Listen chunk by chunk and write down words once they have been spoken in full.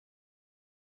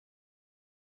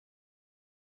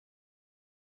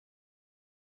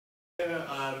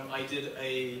I did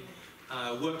a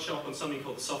workshop on something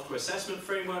called the Software Assessment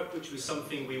Framework, which was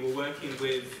something we were working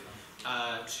with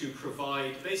to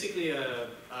provide basically a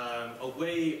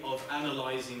way of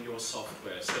analyzing your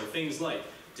software. So things like,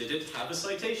 did it have a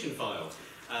citation file?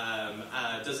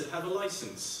 Does it have a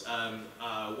license?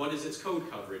 What is its code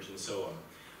coverage, and so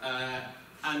on.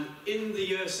 And in the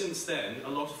year since then, a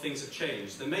lot of things have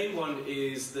changed. The main one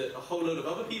is that a whole load of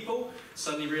other people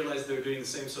suddenly realized they were doing the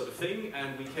same sort of thing,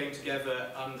 and we came together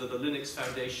under the Linux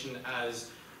Foundation as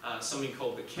something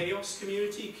called the CHAOS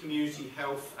community, Community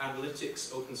Health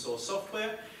Analytics Open Source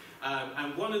Software.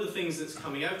 And one of the things that's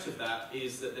coming out of that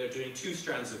is that they're doing two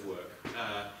strands of work,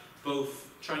 both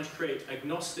trying to create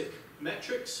agnostic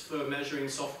metrics for measuring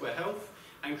software health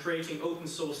and creating open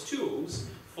source tools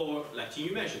for letting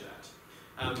you measure that.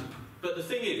 But the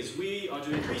thing is, we are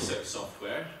doing research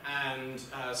software, and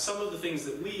some of the things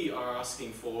that we are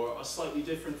asking for are slightly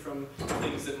different from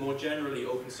things that more generally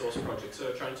open source projects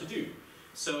are trying to do.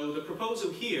 So the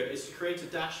proposal here is to create a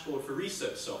dashboard for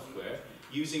research software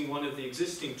using one of the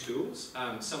existing tools,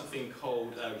 something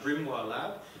called Grimoire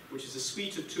Lab, which is a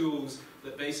suite of tools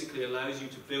that basically allows you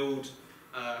to build,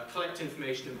 collect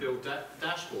information and build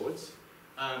dashboards.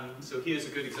 So here's a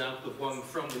good example of one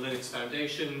from the Linux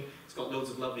Foundation. It's got loads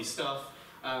of lovely stuff.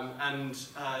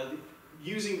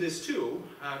 Using this tool,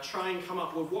 try and come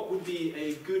up with what would be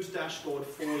a good dashboard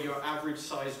for your average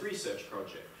sized research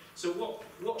project. So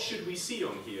what should we see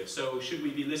on here? So should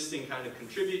we be listing kind of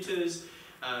contributors?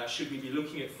 Should we be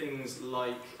looking at things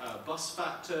like bus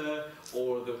factor,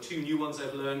 or the two new ones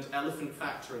I've learned, elephant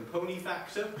factor and pony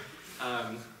factor?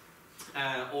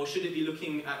 Or should it be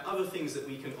looking at other things that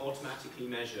we can automatically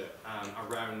measure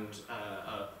around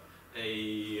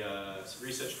a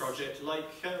research project, like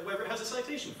whether it has a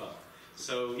citation file?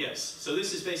 So yes, so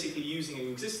this is basically using an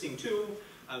existing tool,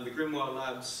 the Grimoire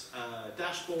Labs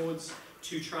dashboards,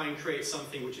 to try and create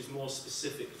something which is more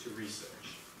specific to research.